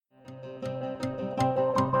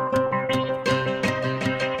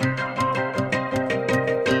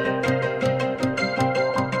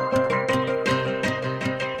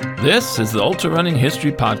This is the Ultra Running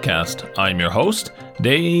History Podcast. I'm your host,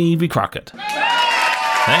 Davey Crockett.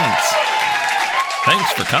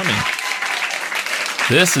 Thanks for coming.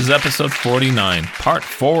 This is episode 49, part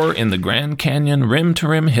 4 in the Grand Canyon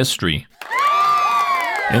Rim-to-Rim history.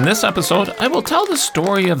 In this episode, I will tell the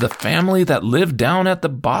story of the family that lived down at the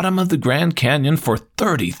bottom of the Grand Canyon for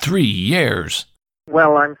 33 years.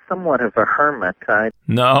 Well, I'm somewhat of a hermit.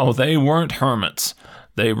 No, they weren't hermits.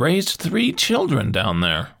 They raised 3 children down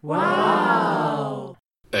there. Wow!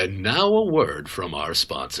 And now a word from our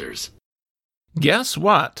sponsors. Guess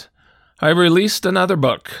what? I released another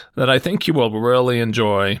book that I think you will really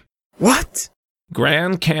enjoy. What?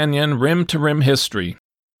 Grand Canyon Rim-to-Rim History.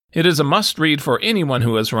 It is a must-read for anyone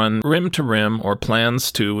who has run rim-to-rim or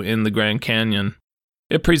plans to in the Grand Canyon.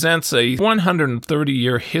 It presents a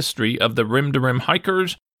 130-year history of the rim-to-rim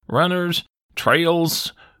hikers, runners,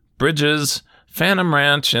 trails, bridges, Phantom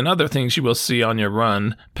Ranch, and other things you will see on your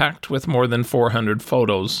run, packed with more than 400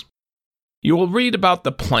 photos. You will read about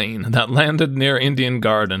the plane that landed near Indian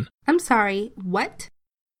Garden. I'm sorry, what?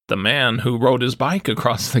 The man who rode his bike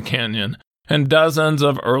across the canyon, and dozens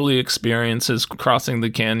of early experiences crossing the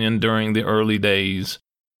canyon during the early days.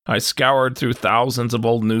 I scoured through thousands of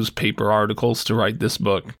old newspaper articles to write this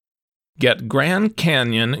book. Get Grand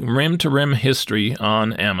Canyon Rim-to-Rim History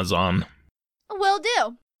on Amazon. Will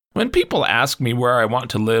do. When people ask me where I want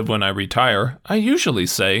to live when I retire, I usually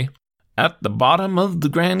say, at the bottom of the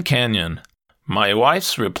Grand Canyon. My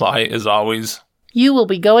wife's reply is always, you will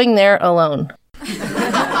be going there alone.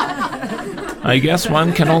 I guess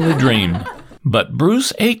one can only dream. But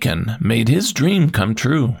Bruce Aiken made his dream come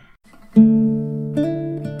true.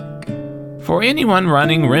 For anyone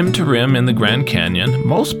running rim-to-rim in the Grand Canyon,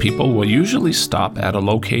 most people will usually stop at a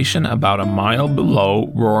location about a mile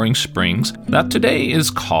below Roaring Springs that today is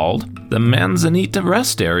called the Manzanita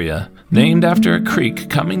Rest Area, named after a creek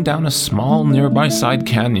coming down a small nearby side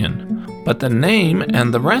canyon. But the name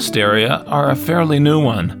and the rest area are a fairly new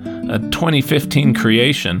one, a 2015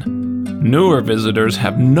 creation. Newer visitors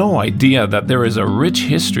have no idea that there is a rich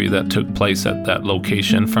history that took place at that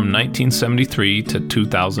location from 1973 to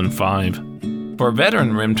 2005. For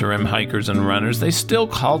veteran rim-to-rim hikers and runners, they still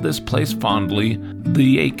call this place fondly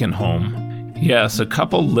the Aiken Home. Yes, a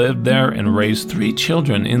couple lived there and raised 3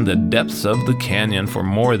 children in the depths of the canyon for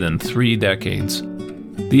more than 3 decades.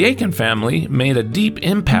 The Aiken family made a deep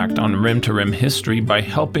impact on rim-to-rim history by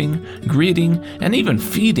helping, greeting, and even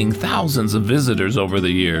feeding thousands of visitors over the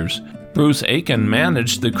years. Bruce Aiken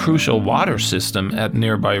managed the crucial water system at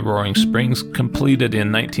nearby Roaring Springs, completed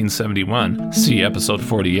in 1971, see episode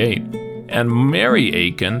 48. And Mary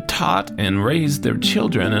Aiken taught and raised their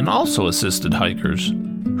children and also assisted hikers.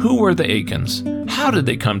 Who were the Aikens? How did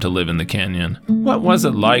they come to live in the canyon? What was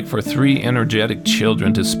it like for 3 energetic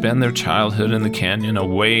children to spend their childhood in the canyon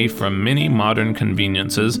away from many modern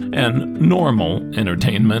conveniences and normal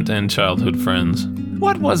entertainment and childhood friends?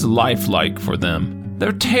 What was life like for them?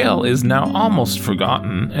 Their tale is now almost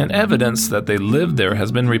forgotten, and evidence that they lived there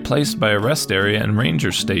has been replaced by a rest area and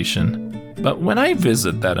ranger station. But when I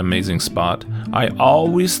visit that amazing spot, I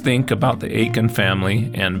always think about the Aiken family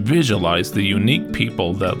and visualize the unique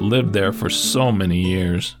people that lived there for so many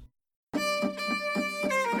years.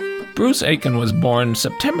 Bruce Aiken was born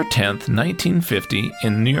September 10th, 1950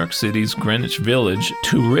 in New York City's Greenwich Village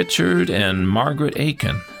to Richard and Margaret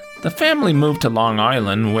Aiken. The family moved to Long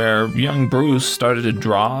Island, where young Bruce started to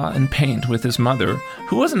draw and paint with his mother,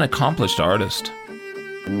 who was an accomplished artist.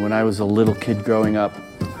 And when I was a little kid growing up,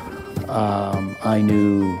 I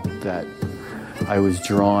knew that I was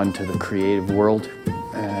drawn to the creative world,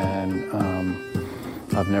 and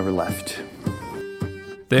I've never left.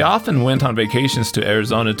 They often went on vacations to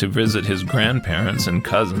Arizona to visit his grandparents and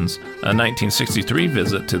cousins. A 1963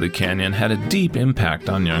 visit to the canyon had a deep impact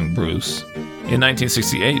on young Bruce. In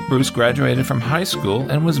 1968, Bruce graduated from high school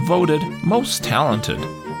and was voted most talented.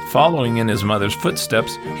 Following in his mother's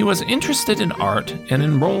footsteps, he was interested in art and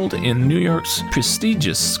enrolled in New York's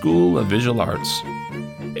prestigious School of Visual Arts.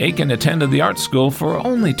 Aiken attended the art school for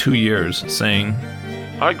only 2 years, saying,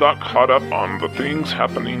 I got caught up on the things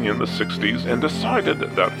happening in the 60s and decided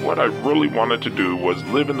that what I really wanted to do was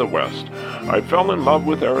live in the West. I fell in love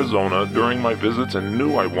with Arizona during my visits and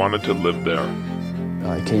knew I wanted to live there.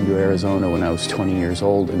 I came to Arizona when I was 20 years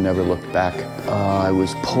old and never looked back. I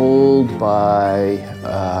was pulled by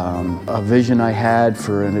a vision I had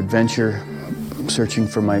for an adventure, searching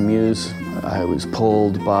for my muse. I was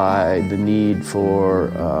pulled by the need for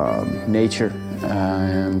nature,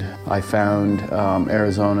 and I found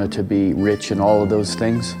Arizona to be rich in all of those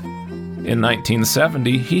things. In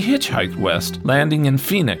 1970, he hitchhiked west, landing in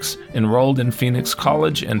Phoenix, enrolled in Phoenix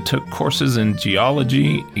College, and took courses in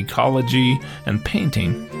geology, ecology, and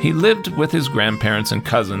painting. He lived with his grandparents and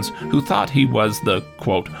cousins, who thought he was the,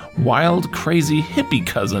 quote, wild, crazy hippie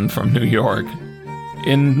cousin from New York.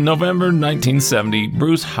 In November 1970,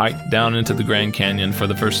 Bruce hiked down into the Grand Canyon for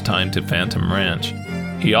the first time to Phantom Ranch.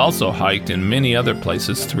 He also hiked in many other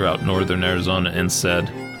places throughout northern Arizona and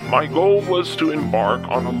said, "My goal was to embark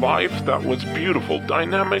on a life that was beautiful,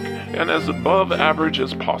 dynamic, and as above average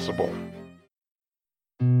as possible."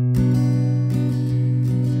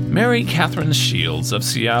 Mary Catherine Shields of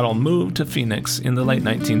Seattle moved to Phoenix in the late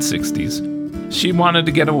 1960s. She wanted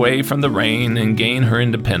to get away from the rain and gain her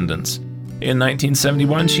independence. In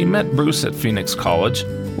 1971, she met Bruce at Phoenix College,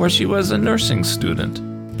 where she was a nursing student.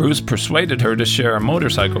 Bruce persuaded her to share a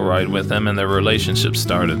motorcycle ride with him, and their relationship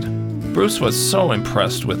started. Bruce was so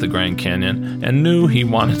impressed with the Grand Canyon and knew he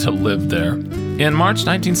wanted to live there. In March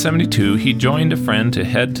 1972, he joined a friend to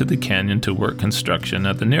head to the canyon to work construction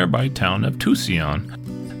at the nearby town of Tucson.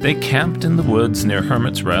 They camped in the woods near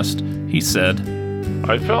Hermit's Rest. He said,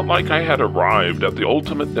 "I felt like I had arrived at the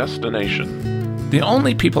ultimate destination." The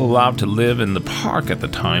only people allowed to live in the park at the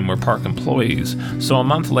time were park employees, so a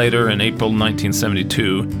month later, in April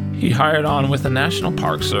 1972, he hired on with the National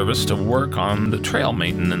Park Service to work on the trail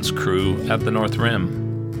maintenance crew at the North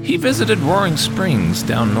Rim. He visited Roaring Springs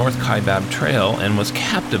down North Kaibab Trail and was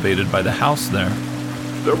captivated by the house there.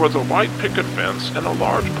 There was a white picket fence and a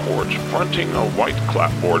large porch fronting a white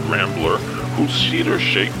clapboard rambler whose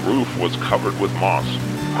cedar-shaped roof was covered with moss.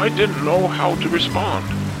 I didn't know how to respond.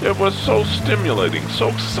 It was so stimulating, so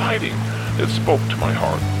exciting. It spoke to my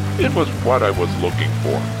heart. It was what I was looking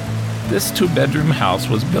for. This two-bedroom house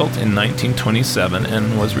was built in 1927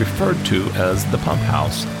 and was referred to as the Pump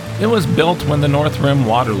House. It was built when the North Rim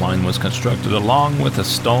water line was constructed, along with a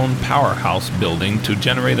stone powerhouse building to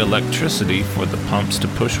generate electricity for the pumps to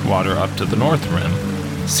push water up to the North Rim.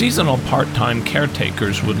 Seasonal part-time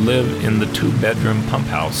caretakers would live in the two-bedroom pump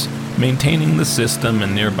house, maintaining the system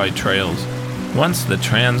and nearby trails. Once the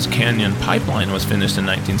Trans-Canyon Pipeline was finished in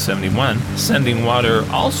 1971, sending water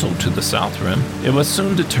also to the South Rim, it was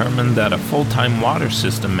soon determined that a full-time water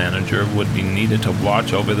system manager would be needed to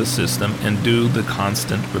watch over the system and do the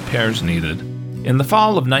constant repairs needed. In the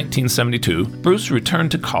fall of 1972, Bruce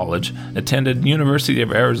returned to college, attended University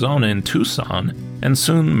of Arizona in Tucson, and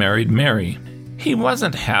soon married Mary. He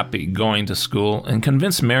wasn't happy going to school and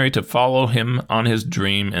convinced Mary to follow him on his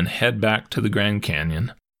dream and head back to the Grand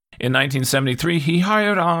Canyon. In 1973, he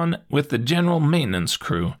hired on with the general maintenance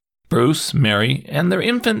crew. Bruce, Mary, and their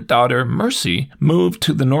infant daughter, Mercy, moved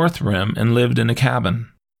to the North Rim and lived in a cabin.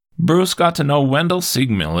 Bruce got to know Wendell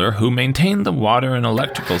Siegmiller, who maintained the water and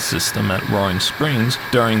electrical system at Roaring Springs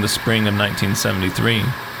during the spring of 1973.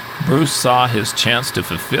 Bruce saw his chance to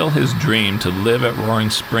fulfill his dream to live at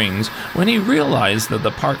Roaring Springs when he realized that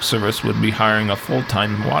the Park Service would be hiring a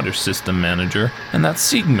full-time water system manager and that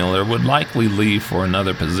Siegmiller would likely leave for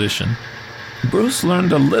another position. Bruce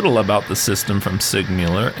learned a little about the system from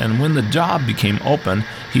Siegmiller, and when the job became open,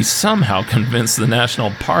 he somehow convinced the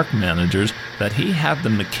national park managers that he had the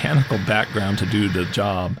mechanical background to do the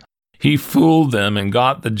job. He fooled them and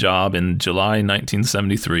got the job in July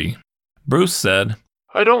 1973. Bruce said,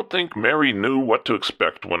 "I don't think Mary knew what to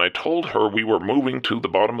expect when I told her we were moving to the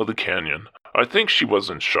bottom of the canyon. I think she was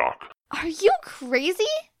in shock. Are you crazy?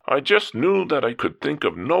 I just knew that I could think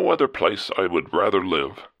of no other place I would rather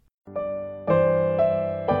live."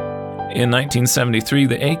 In 1973,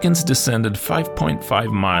 the Aikens descended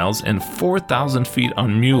 5.5 miles and 4,000 feet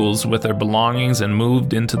on mules with their belongings and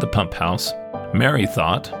moved into the pump house. Mary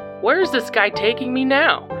thought, "Where's this guy taking me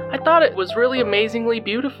now? I thought it was really amazingly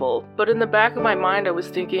beautiful, but in the back of my mind I was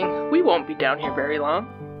thinking, we won't be down here very long."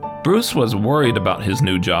 Bruce was worried about his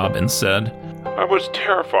new job and said, "I was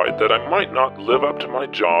terrified that I might not live up to my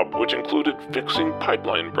job, which included fixing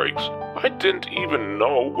pipeline breaks. I didn't even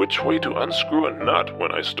know which way to unscrew a nut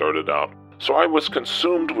when I started out, so I was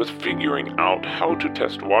consumed with figuring out how to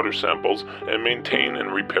test water samples and maintain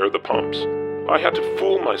and repair the pumps. I had to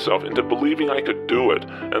fool myself into believing I could do it,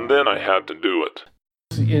 and then I had to do it."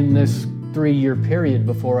 In this 3-year period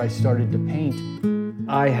before I started to paint,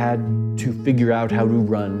 I had to figure out how to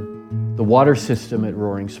run the water system at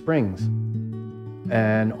Roaring Springs.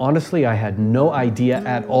 And honestly, I had no idea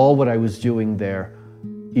at all what I was doing there,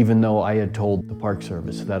 even though I had told the Park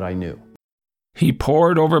Service that I knew. He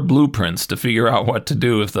pored over blueprints to figure out what to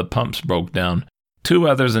do if the pumps broke down. 2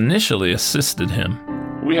 others initially assisted him.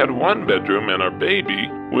 We had 1 bedroom and our baby,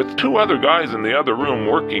 with 2 other guys in the other room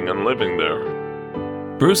working and living there.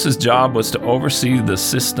 Bruce's job was to oversee the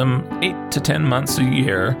system 8 to 10 months a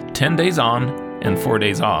year, 10 days on and 4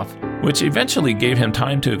 days off, which eventually gave him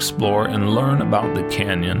time to explore and learn about the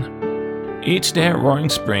canyon. Each day at Roaring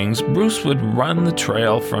Springs, Bruce would run the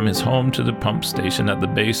trail from his home to the pump station at the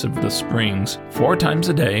base of the springs 4 times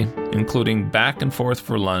a day, including back and forth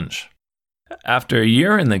for lunch. After a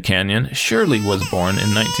year in the canyon, Shirley was born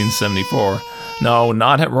in 1974. No,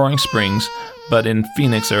 not at Roaring Springs, but in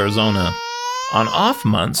Phoenix, Arizona. On off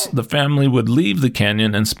months, the family would leave the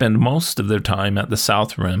canyon and spend most of their time at the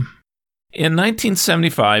South Rim. In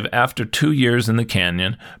 1975, after 2 years in the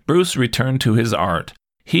canyon, Bruce returned to his art.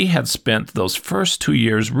 He had spent those first 2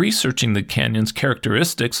 years researching the canyon's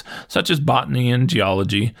characteristics, such as botany and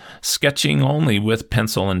geology, sketching only with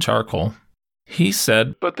pencil and charcoal. He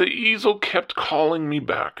said, "But the easel kept calling me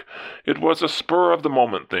back. It was a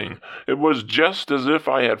spur-of-the-moment thing. It was just as if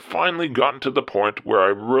I had finally gotten to the point where I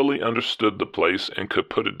really understood the place and could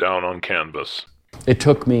put it down on canvas." It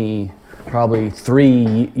took me probably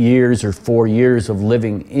 3 years or 4 years of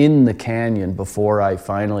living in the canyon before I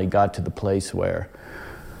finally got to the place where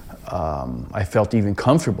I felt even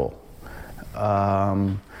comfortable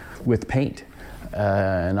with paint.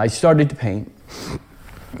 And I started to paint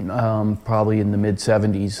probably in the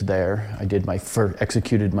mid-70s there. I did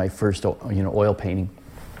executed my first oil painting.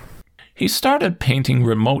 He started painting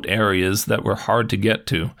remote areas that were hard to get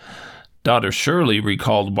to. Daughter Shirley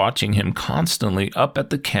recalled watching him constantly up at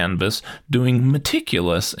the canvas doing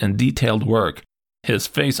meticulous and detailed work, his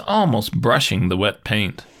face almost brushing the wet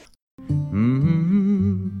paint.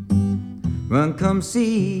 Run, come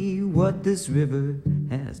see what this river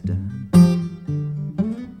has done.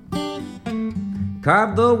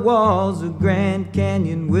 Carve the walls of Grand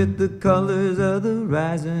Canyon with the colors of the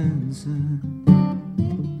rising sun,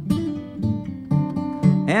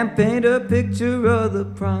 and paint a picture of the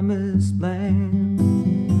promised land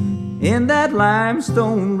in that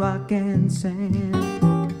limestone rock and sand.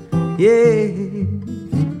 Yeah,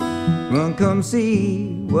 run, come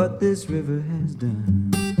see what this river has done.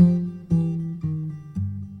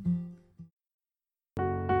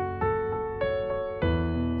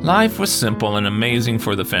 Life was simple and amazing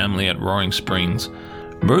for the family at Roaring Springs.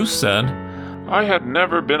 Bruce said, "I had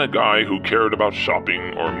never been a guy who cared about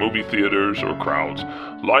shopping or movie theaters or crowds.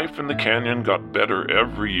 Life in the canyon got better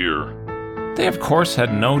every year." They of course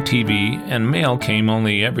had no TV and mail came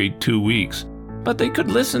only every 2 weeks, but they could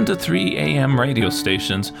listen to 3 a.m. radio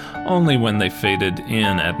stations only when they faded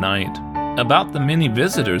in at night. About the many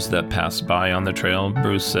visitors that passed by on the trail,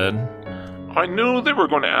 Bruce said, "I knew they were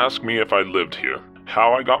going to ask me if I lived here,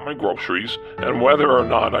 how I got my groceries, and whether or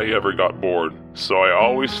not I ever got bored, so I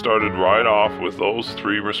always started right off with those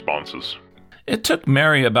 3 responses." It took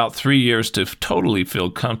Mary about 3 years to totally feel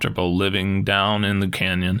comfortable living down in the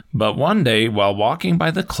canyon, but one day, while walking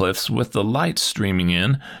by the cliffs with the light streaming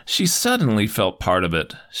in, she suddenly felt part of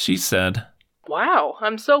it. She said, "Wow,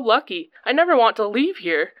 I'm so lucky. I never want to leave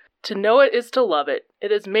here. To know it is to love it.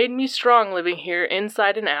 It has made me strong living here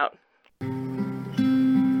inside and out."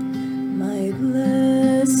 My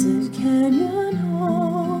blessed canyon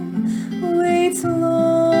home waits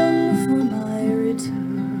long for my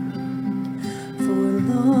return, for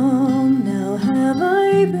long now have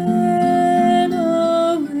I been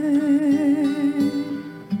away.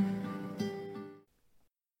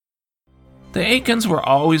 The Aikens were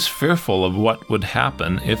always fearful of what would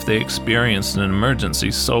happen if they experienced an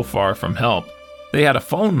emergency so far from help. They had a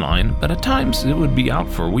phone line, but at times it would be out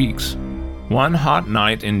for weeks. One hot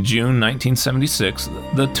night in June 1976,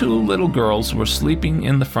 the 2 little girls were sleeping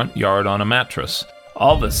in the front yard on a mattress.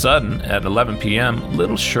 All of a sudden, at 11 p.m.,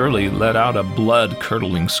 little Shirley let out a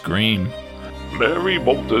blood-curdling scream. Mary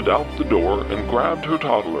bolted out the door and grabbed her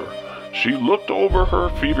toddler. She looked over her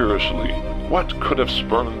feverishly. What could have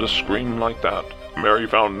spurned a scream like that? Mary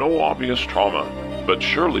found no obvious trauma, but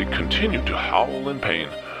Shirley continued to howl in pain.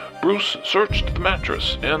 Bruce searched the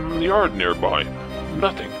mattress and the yard nearby.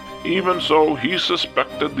 Nothing. Even so, he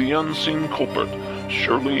suspected the unseen culprit.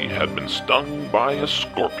 Shirley had been stung by a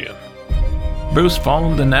scorpion. Bruce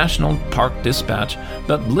phoned the National Park Dispatch,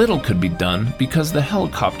 but little could be done because the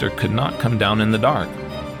helicopter could not come down in the dark.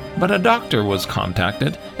 But a doctor was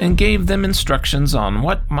contacted and gave them instructions on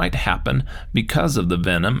what might happen because of the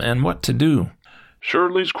venom and what to do.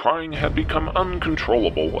 Shirley's crying had become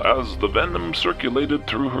uncontrollable as the venom circulated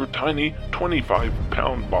through her tiny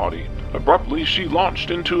 25-pound body. Abruptly, she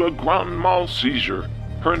launched into a grand mal seizure.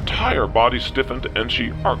 Her entire body stiffened and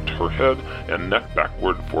she arched her head and neck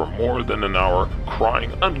backward for more than an hour,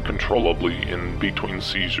 crying uncontrollably in between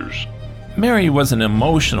seizures. Mary was an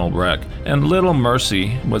emotional wreck, and little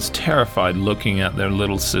Mercy was terrified looking at their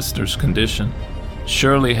little sister's condition.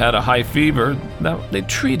 Shirley had a high fever that they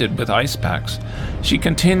treated with ice packs. She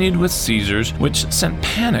continued with seizures, which sent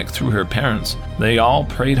panic through her parents. They all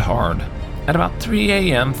prayed hard. At about 3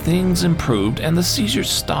 a.m., things improved and the seizures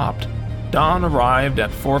stopped. Dawn arrived at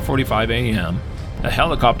 4:45 a.m. A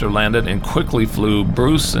helicopter landed and quickly flew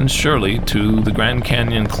Bruce and Shirley to the Grand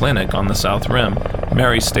Canyon Clinic on the South Rim.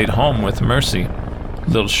 Mary stayed home with Mercy.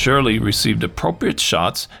 Little Shirley received appropriate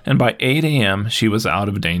shots, and by 8 a.m., she was out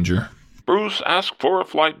of danger. Bruce asked for a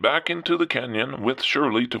flight back into the canyon with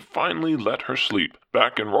Shirley to finally let her sleep.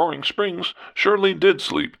 Back in Roaring Springs, Shirley did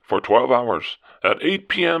sleep for 12 hours. At 8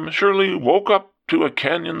 p.m., Shirley woke up to a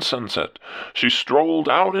canyon sunset. She strolled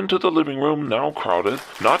out into the living room, now crowded,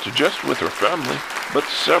 not just with her family, but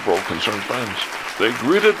several concerned friends. They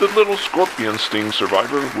greeted the little scorpion sting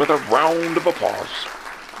survivor with a round of applause.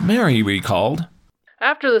 Mary recalled,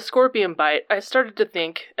 After the scorpion bite, I started to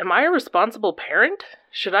think, am I a responsible parent?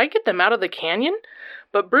 Should I get them out of the canyon?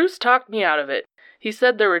 But Bruce talked me out of it. He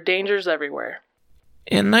said there were dangers everywhere.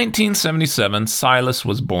 In 1977, Silas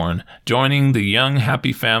was born, joining the young,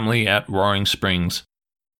 happy family at Roaring Springs.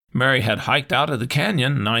 Mary had hiked out of the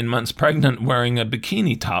canyon 9 months pregnant wearing a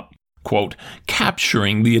bikini top, quote,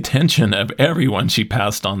 capturing the attention of everyone she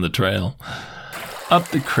passed on the trail. Up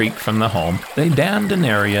the creek from the home, they dammed an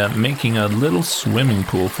area, making a little swimming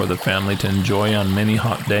pool for the family to enjoy on many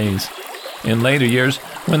hot days. In later years,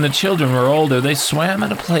 when the children were older, they swam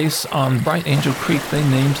at a place on Bright Angel Creek they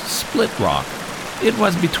named Split Rock. It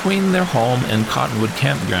was between their home and Cottonwood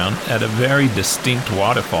Campground at a very distinct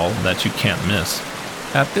waterfall that you can't miss.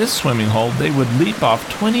 At this swimming hole, they would leap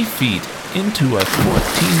off 20 feet into a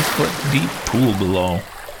 14-foot deep pool below.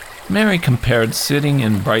 Mary compared sitting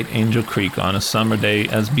in Bright Angel Creek on a summer day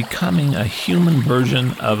as becoming a human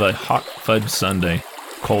version of a hot fudge sundae,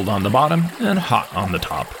 cold on the bottom and hot on the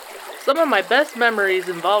top. Some of my best memories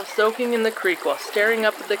involve soaking in the creek while staring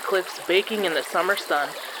up at the cliffs baking in the summer sun.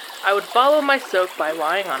 I would follow my soak by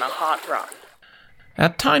lying on a hot rock.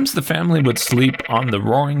 At times, the family would sleep on the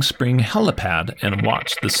Roaring Spring helipad and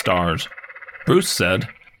watch the stars. Bruce said,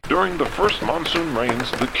 During the first monsoon rains,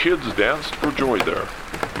 the kids danced for joy there.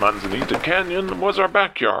 Manzanita Canyon was our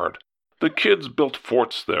backyard. The kids built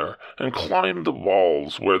forts there and climbed the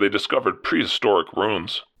walls where they discovered prehistoric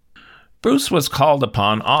ruins. Bruce was called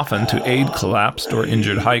upon often to aid collapsed or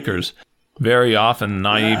injured hikers. Very often,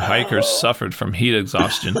 naive hikers suffered from heat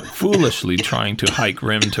exhaustion, foolishly trying to hike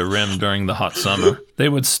rim to rim during the hot summer. They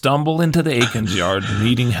would stumble into the Aikens yard,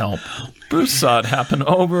 needing help. Bruce saw it happen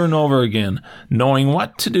over and over again, knowing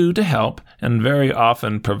what to do to help, and very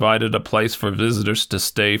often provided a place for visitors to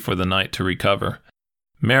stay for the night to recover.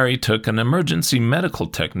 Mary took an emergency medical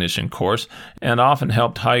technician course and often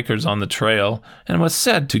helped hikers on the trail and was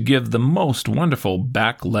said to give the most wonderful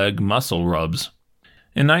back-leg muscle rubs.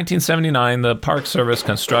 In 1979, the Park Service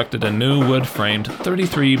constructed a new wood-framed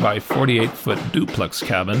 33 by 48-foot duplex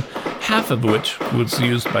cabin, half of which was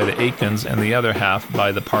used by the Aikens and the other half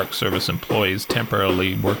by the Park Service employees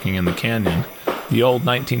temporarily working in the canyon. The old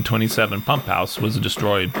 1927 pump house was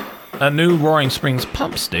destroyed. A new Roaring Springs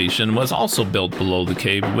pump station was also built below the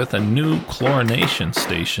cave with a new chlorination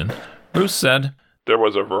station. Bruce said, There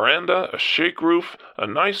was a veranda, a shake roof, a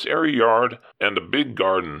nice airy yard, and a big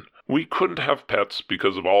garden. We couldn't have pets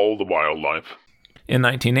because of all the wildlife. In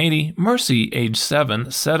 1980, Mercy, age 7,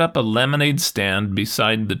 set up a lemonade stand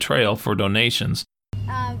beside the trail for donations.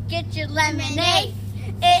 Get your lemonade.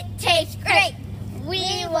 It tastes great.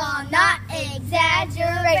 We will not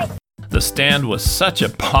exaggerate. The stand was such a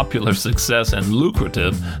popular success and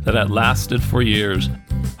lucrative that it lasted for years.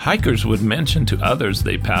 Hikers would mention to others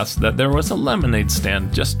they passed that there was a lemonade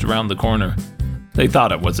stand just around the corner. They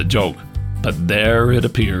thought it was a joke, but there it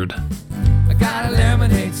appeared. I got a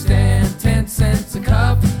lemonade stand, 10 cents a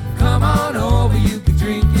cup. Come on over, you can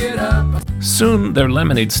drink it up. Soon their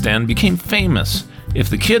lemonade stand became famous. If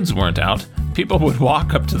the kids weren't out, people would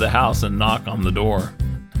walk up to the house and knock on the door.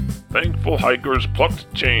 Thankful hikers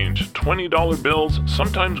plucked change, $20 bills,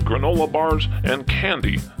 sometimes granola bars, and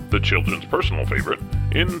candy, the children's personal favorite,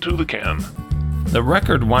 into the can. The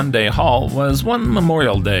record one-day haul was one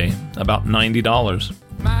Memorial Day, about $90.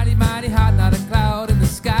 Mighty, mighty hot, not a cloud in the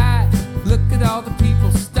sky. Look at all the people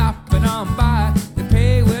stopping on by. They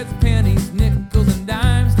pay with pennies, nickels, and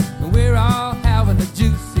dimes, and we're all having a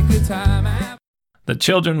juicy good time. The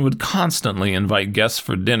children would constantly invite guests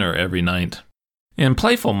for dinner every night. In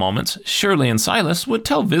playful moments, Shirley and Silas would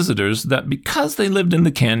tell visitors that because they lived in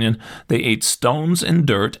the canyon, they ate stones and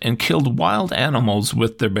dirt and killed wild animals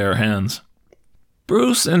with their bare hands.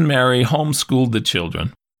 Bruce and Mary homeschooled the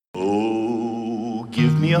children. Oh,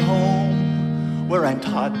 give me a home where I'm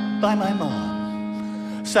taught by my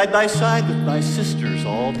mom side by side with my sisters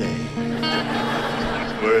all day.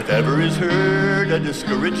 Where if ever is heard a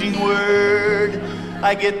discouraging word,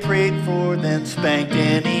 I get prayed for, then spanked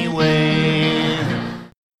anyway.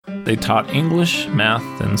 They taught English,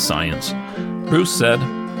 math, and science. Bruce said,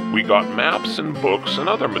 "We got maps and books and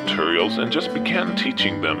other materials and just began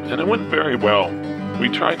teaching them, and it went very well. We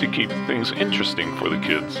tried to keep things interesting for the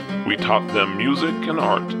kids. We taught them music and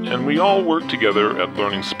art, and we all worked together at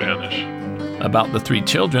learning Spanish." About the 3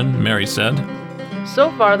 children, Mary said,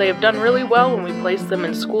 So far, they have done really well when we placed them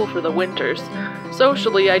in school for the winters.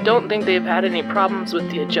 Socially, I don't think they've had any problems with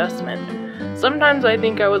the adjustment. Sometimes I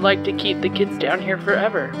think I would like to keep the kids down here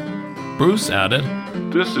forever. Bruce added,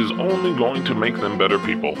 "This is only going to make them better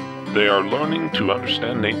people. They are learning to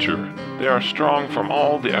understand nature. They are strong from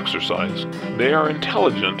all the exercise. They are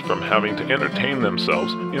intelligent from having to entertain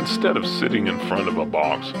themselves instead of sitting in front of a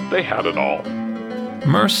box. They had it all."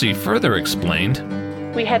 Mercy further explained,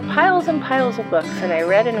 We had piles and piles of books, and I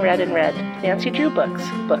read and read and read. Nancy Drew books,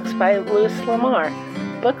 books by Louis Lamar,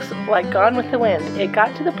 books like Gone with the Wind. It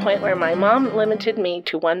got to the point where my mom limited me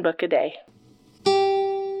to 1 book a day.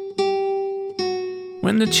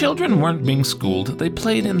 When the children weren't being schooled, they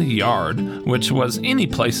played in the yard, which was any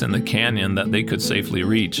place in the canyon that they could safely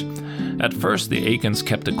reach. At first, the Aikens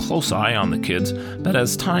kept a close eye on the kids, but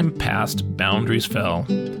as time passed, boundaries fell.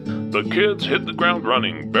 The kids hit the ground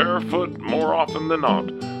running, barefoot more often than not.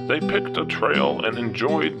 They picked a trail and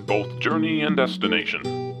enjoyed both journey and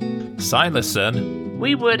destination. Silas said,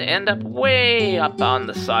 "We would end up way up on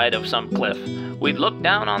the side of some cliff. We'd look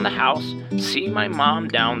down on the house, see my mom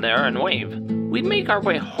down there and wave. We'd make our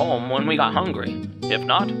way home when we got hungry. If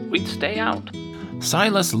not, we'd stay out."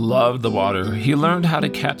 Silas loved the water. He learned how to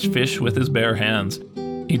catch fish with his bare hands.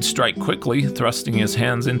 He'd strike quickly, thrusting his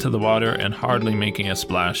hands into the water and hardly making a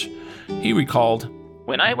splash. He recalled,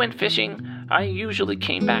 "When I went fishing, I usually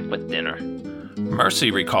came back with dinner."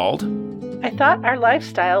 Mercy recalled, I thought our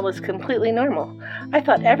lifestyle was completely normal. I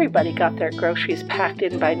thought everybody got their groceries packed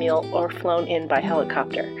in by mule or flown in by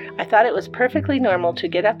helicopter. I thought it was perfectly normal to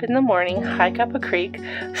get up in the morning, hike up a creek,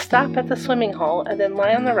 stop at the swimming hole, and then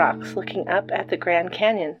lie on the rocks looking up at the Grand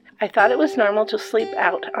Canyon. I thought it was normal to sleep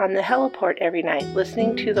out on the heliport every night,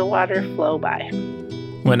 listening to the water flow by.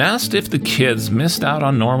 When asked if the kids missed out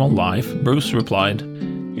on normal life, Bruce replied,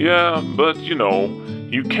 "Yeah, but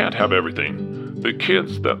you can't have everything. The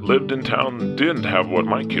kids that lived in town didn't have what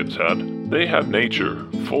my kids had. They had nature,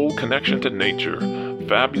 full connection to nature,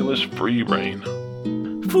 fabulous free reign."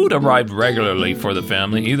 Food arrived regularly for the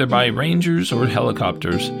family, either by rangers or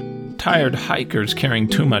helicopters. Tired hikers carrying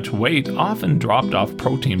too much weight often dropped off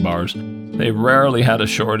protein bars. They rarely had a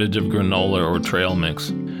shortage of granola or trail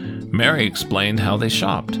mix. Mary explained how they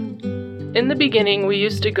shopped. In the beginning, we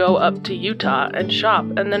used to go up to Utah and shop,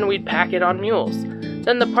 and then we'd pack it on mules.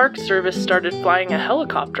 Then the Park Service started flying a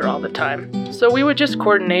helicopter all the time, so we would just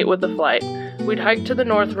coordinate with the flight. We'd hike to the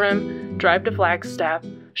North Rim, drive to Flagstaff,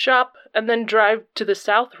 shop, and then drive to the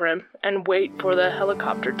South Rim and wait for the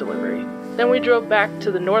helicopter delivery. Then we drove back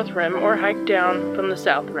to the North Rim or hiked down from the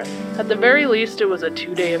South Rim. At the very least, it was a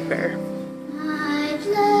 2-day affair. My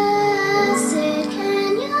blessed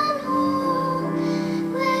canyon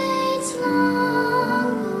home waits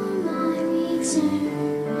long for my return.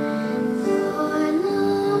 For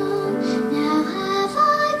long now have I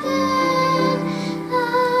been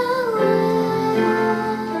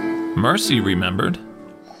away. Mercy remembered,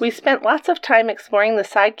 We spent lots of time exploring the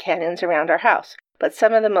side canyons around our house, but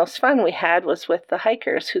some of the most fun we had was with the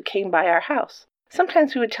hikers who came by our house.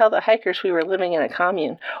 Sometimes we would tell the hikers we were living in a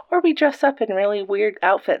commune, or we'd dress up in really weird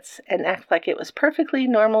outfits and act like it was perfectly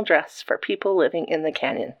normal dress for people living in the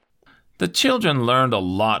canyon. The children learned a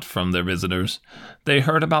lot from their visitors. They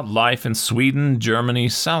heard about life in Sweden, Germany,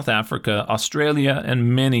 South Africa, Australia,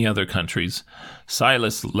 and many other countries.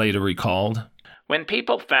 Silas later recalled, "When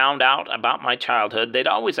people found out about my childhood, they'd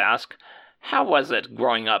always ask, 'How was it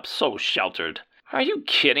growing up so sheltered?' Are you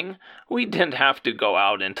kidding? We didn't have to go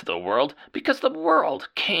out into the world because the world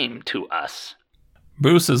came to us."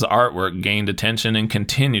 Bruce's artwork gained attention and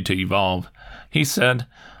continued to evolve. He said,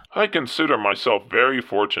 "I consider myself very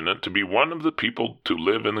fortunate to be one of the people to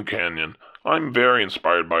live in the canyon. I'm very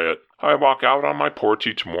inspired by it. I walk out on my porch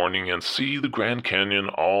each morning and see the Grand Canyon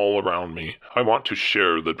all around me. I want to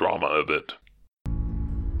share the drama of it."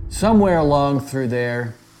 Somewhere along through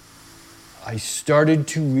there, I started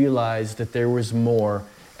to realize that there was more,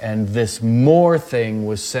 and this more thing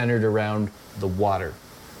was centered around the water.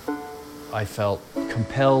 I felt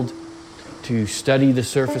compelled to study the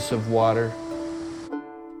surface of water.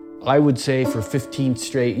 I would say for 15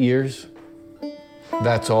 straight years,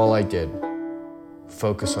 that's all I did.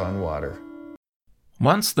 Focus on water.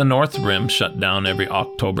 Once the North Rim shut down every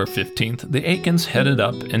October 15th, the Aikens headed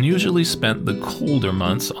up and usually spent the colder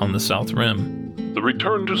months on the South Rim. The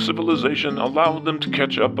return to civilization allowed them to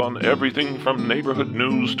catch up on everything from neighborhood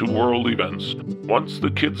news to world events. Once the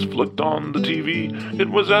kids flicked on the TV, it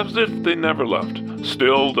was as if they never left.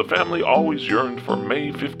 Still, the family always yearned for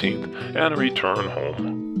May 15th and a return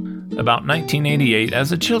home. About 1988,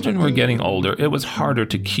 as the children were getting older, it was harder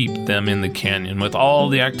to keep them in the canyon with all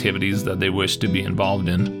the activities that they wished to be involved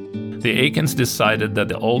in. The Aikens decided that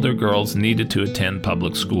the older girls needed to attend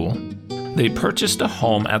public school. They purchased a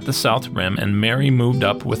home at the South Rim, and Mary moved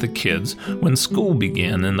up with the kids when school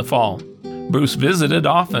began in the fall. Bruce visited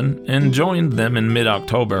often and joined them in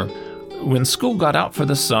mid-October. When school got out for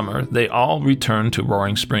the summer, they all returned to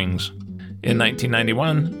Roaring Springs. In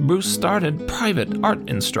 1991, Bruce started private art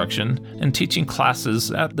instruction and teaching classes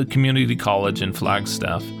at the community college in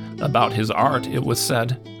Flagstaff. About his art, it was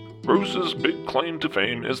said, Bruce's big claim to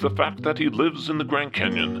fame is the fact that he lives in the Grand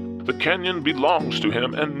Canyon. The canyon belongs to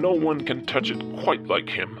him, and no one can touch it quite like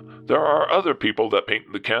him. There are other people that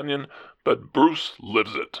paint the canyon, but Bruce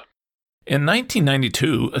lives it. In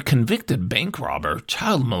 1992, a convicted bank robber,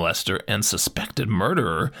 child molester, and suspected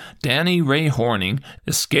murderer, Danny Ray Horning,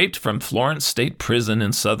 escaped from Florence State Prison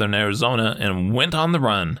in southern Arizona and went on the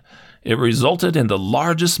run. It resulted in the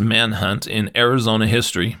largest manhunt in Arizona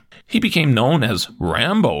history. He became known as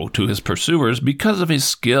Rambo to his pursuers because of his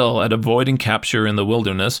skill at avoiding capture in the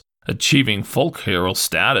wilderness, achieving folk hero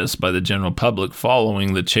status by the general public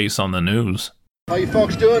following the chase on the news. How you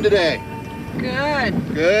folks doing today?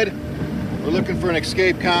 Good. Good? We're looking for an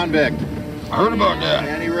escaped convict. I heard about that.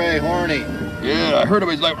 Danny Ray Horney. Yeah, I heard of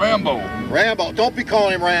it. He's like Rambo. Rambo? Don't be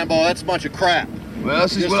calling him Rambo. That's a bunch of crap. Well,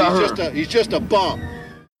 this is what I heard. He's just a bum.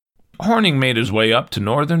 Horning made his way up to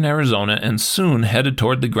northern Arizona and soon headed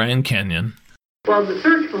toward the Grand Canyon. Well, the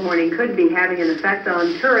search for Horning could be having an effect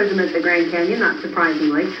on tourism at the Grand Canyon, not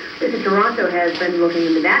surprisingly. Lisa Toronto has been looking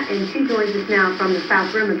into that, and she joins us now from the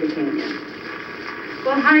south rim of the canyon.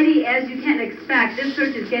 Well, Heidi, as you can expect, this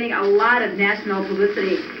search is getting a lot of national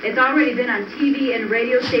publicity. It's already been on TV and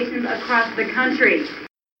radio stations across the country.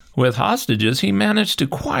 With hostages, he managed to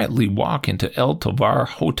quietly walk into El Tovar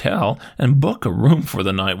Hotel and book a room for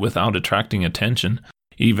the night without attracting attention.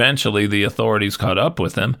 Eventually, the authorities caught up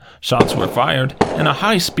with him, shots were fired, and a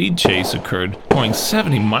high-speed chase occurred, going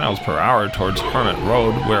 70 miles per hour towards Hermit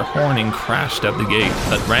Road, where Horning crashed at the gate,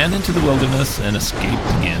 but ran into the wilderness and escaped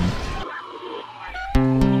again.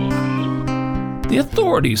 The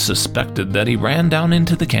authorities suspected that he ran down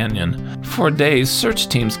into the canyon. For days, search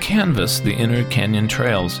teams canvassed the inner canyon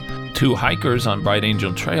trails. 2 hikers on Bright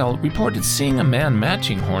Angel Trail reported seeing a man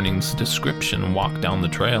matching Horning's description walk down the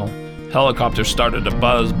trail. Helicopters started to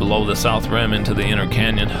buzz below the south rim into the inner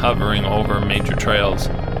canyon, hovering over major trails.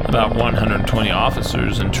 About 120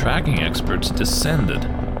 officers and tracking experts descended.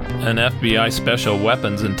 An FBI Special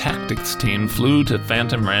Weapons and Tactics team flew to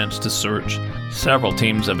Phantom Ranch to search. Several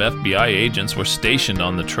teams of FBI agents were stationed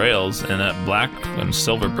on the trails and at Black and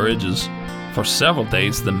Silver Bridges. For several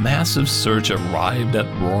days, the massive search arrived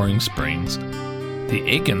at Roaring Springs. The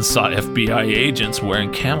Aikens saw FBI agents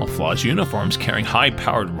wearing camouflage uniforms carrying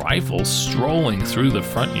high-powered rifles strolling through the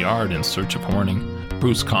front yard in search of Horning.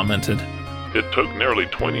 Bruce commented, It took nearly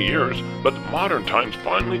 20 years, but modern times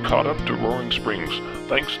finally caught up to Roaring Springs,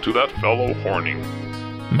 thanks to that fellow Horning.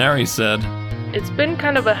 Mary said, It's been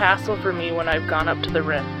kind of a hassle for me when I've gone up to the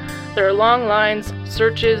rim. There are long lines,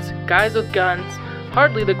 searches, guys with guns,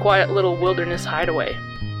 hardly the quiet little wilderness hideaway.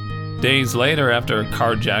 Days later, after a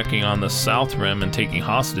carjacking on the South Rim and taking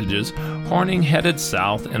hostages, Horning headed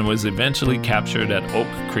south and was eventually captured at Oak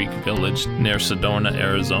Creek Village near Sedona,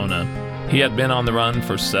 Arizona. He had been on the run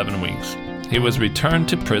for 7 weeks. He was returned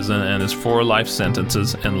to prison and his 4 life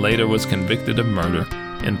sentences and later was convicted of murder.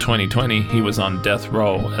 In 2020, he was on death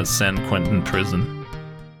row at San Quentin Prison.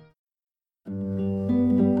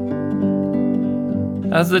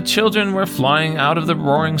 As the children were flying out of the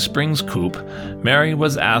Roaring Springs coop, Mary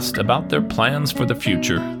was asked about their plans for the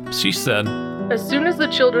future. She said, As soon as the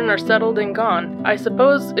children are settled and gone, I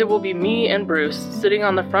suppose it will be me and Bruce sitting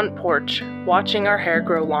on the front porch, watching our hair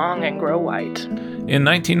grow long and grow white. In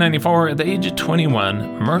 1994, at the age of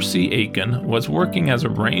 21, Mercy Aiken was working as a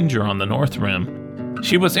ranger on the North Rim.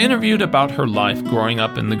 She was interviewed about her life growing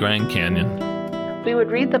up in the Grand Canyon. We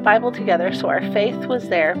would read the Bible together, so our faith was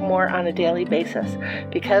there more on a daily basis.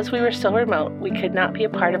 Because we were so remote, we could not be a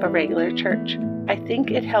part of a regular church. I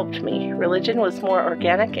think it helped me. Religion was more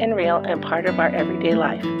organic and real and part of our everyday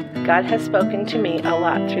life. God has spoken to me a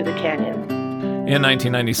lot through the canyon. In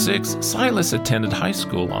 1996, Silas attended high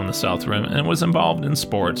school on the South Rim and was involved in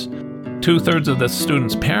sports. 2/3 of the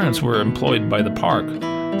students' parents were employed by the park.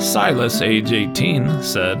 Silas, age 18,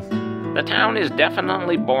 said, "The town is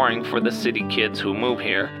definitely boring for the city kids who move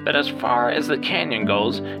here, but as far as the canyon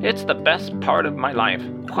goes, it's the best part of my life.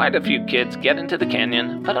 Quite a few kids get into the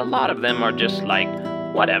canyon, but a lot of them are just like,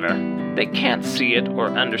 whatever. They can't see it or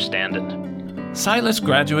understand it." Silas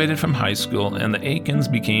graduated from high school and the Aikens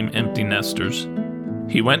became empty nesters.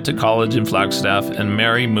 He went to college in Flagstaff and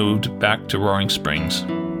Mary moved back to Roaring Springs.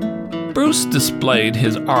 Bruce displayed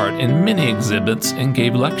his art in many exhibits and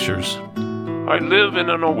gave lectures. I live in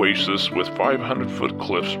an oasis with 500-foot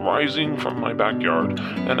cliffs rising from my backyard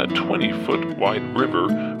and a 20-foot wide river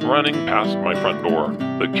running past my front door.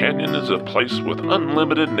 The canyon is a place with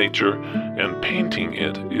unlimited nature, and painting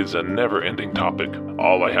it is a never-ending topic.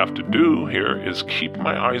 All I have to do here is keep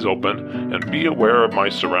my eyes open and be aware of my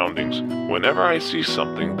surroundings. Whenever I see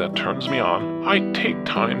something that turns me on, I take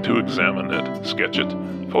time to examine it, sketch it,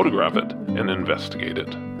 photograph it, and investigate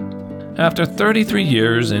it. After 33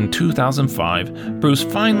 years in 2005, Bruce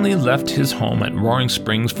finally left his home at Roaring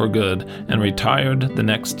Springs for good and retired the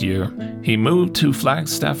next year. He moved to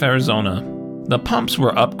Flagstaff, Arizona. The pumps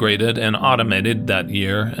were upgraded and automated that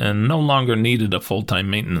year and no longer needed a full-time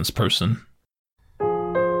maintenance person.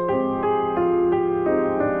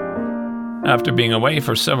 After being away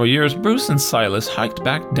for several years, Bruce and Silas hiked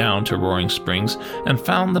back down to Roaring Springs and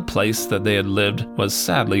found the place that they had lived was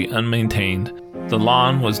sadly unmaintained. The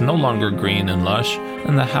lawn was no longer green and lush,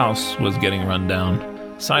 and the house was getting run down.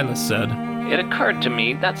 Silas said, "It occurred to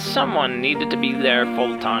me that someone needed to be there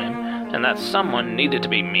full time, and that someone needed to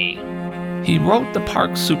be me." He wrote the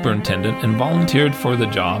park superintendent and volunteered for the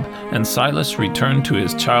job, and Silas returned to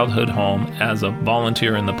his childhood home as a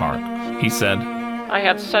volunteer in the park. He said, "I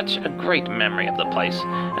had such a great memory of the place,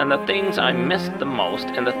 and the things I missed the most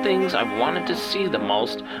and the things I wanted to see the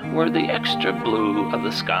most were the extra blue of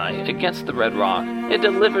the sky against the red rock. It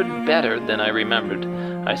delivered better than I remembered.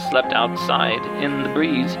 I slept outside in the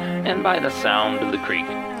breeze and by the sound of the creek."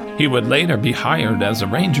 He would later be hired as a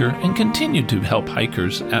ranger and continued to help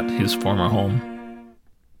hikers at his former home.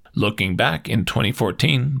 Looking back in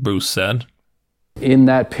 2014, Bruce said, "In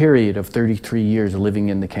that period of 33 years living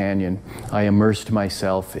in the canyon, I immersed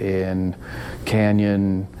myself in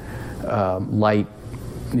canyon light,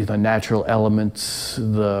 the natural elements,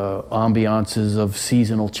 the ambiances of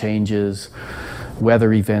seasonal changes,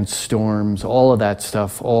 weather events, storms, all of that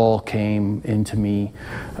stuff all came into me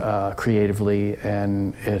creatively,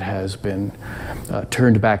 and it has been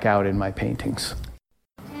turned back out in my paintings."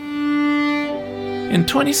 In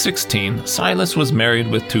 2016, Silas was married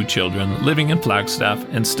with 2 children, living in Flagstaff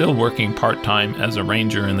and still working part-time as a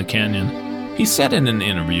ranger in the canyon. He said in an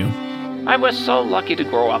interview, "I was so lucky to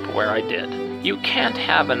grow up where I did. You can't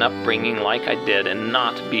have an upbringing like I did and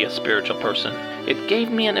not be a spiritual person. It gave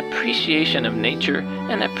me an appreciation of nature,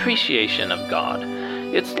 an appreciation of God.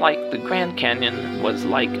 It's like the Grand Canyon was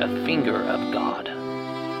like a finger of God."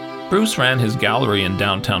 Bruce ran his gallery in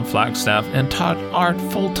downtown Flagstaff and taught art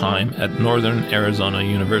full-time at Northern Arizona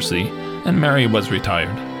University, and Mary was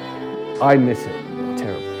retired. I miss it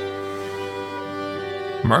terribly.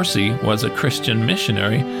 Mercy was a Christian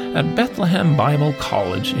missionary at Bethlehem Bible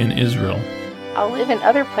College in Israel. I'll live in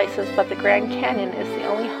other places, but the Grand Canyon is the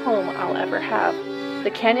only home I'll ever have.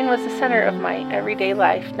 The canyon was the center of my everyday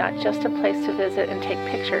life, not just a place to visit and take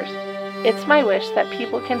pictures. It's my wish that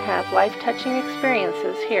people can have life-touching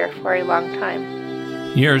experiences here for a long time.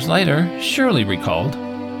 Years later, Shirley recalled,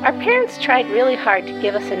 Our parents tried really hard to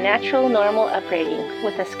give us a natural, normal upbringing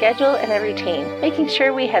with a schedule and a routine, making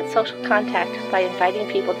sure we had social contact by inviting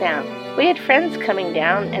people down. We had friends coming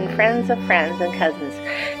down and friends of friends and cousins.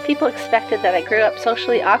 People expected that I grew up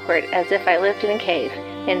socially awkward as if I lived in a cave.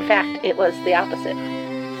 In fact, it was the opposite.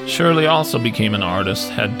 Shirley also became an artist,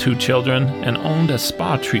 had 2 children, and owned a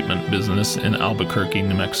spa treatment business in Albuquerque,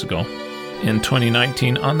 New Mexico. In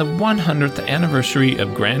 2019, on the 100th anniversary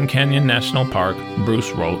of Grand Canyon National Park,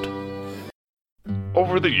 Bruce wrote,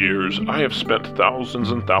 Over the years, I have spent thousands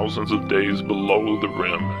and thousands of days below the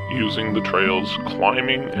rim, using the trails,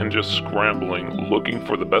 climbing and just scrambling, looking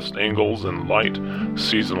for the best angles and light,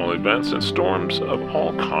 seasonal events and storms of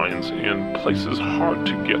all kinds in places hard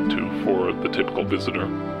to get to for the typical visitor.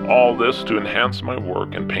 All this to enhance my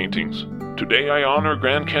work and paintings. Today I honor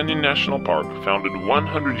Grand Canyon National Park, founded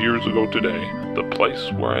 100 years ago today, the place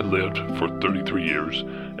where I lived for 33 years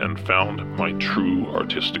and found my true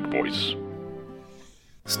artistic voice.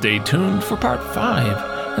 Stay tuned for part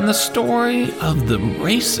 5 and the story of the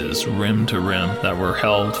races rim to rim that were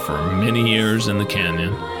held for many years in the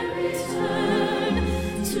canyon.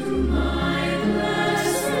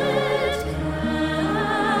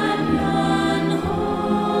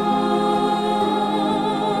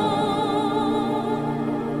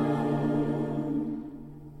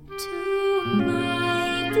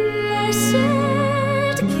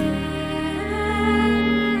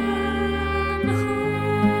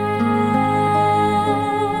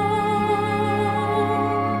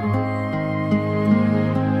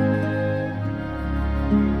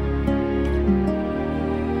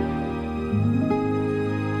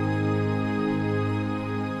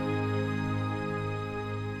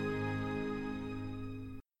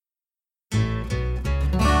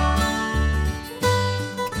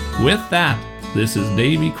 With that, this is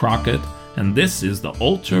Davy Crockett, and this is the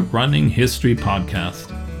Ultra Running History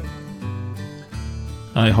Podcast.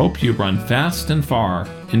 I hope you run fast and far,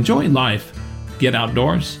 enjoy life, get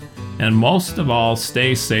outdoors, and most of all,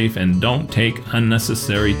 stay safe and don't take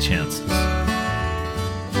unnecessary chances.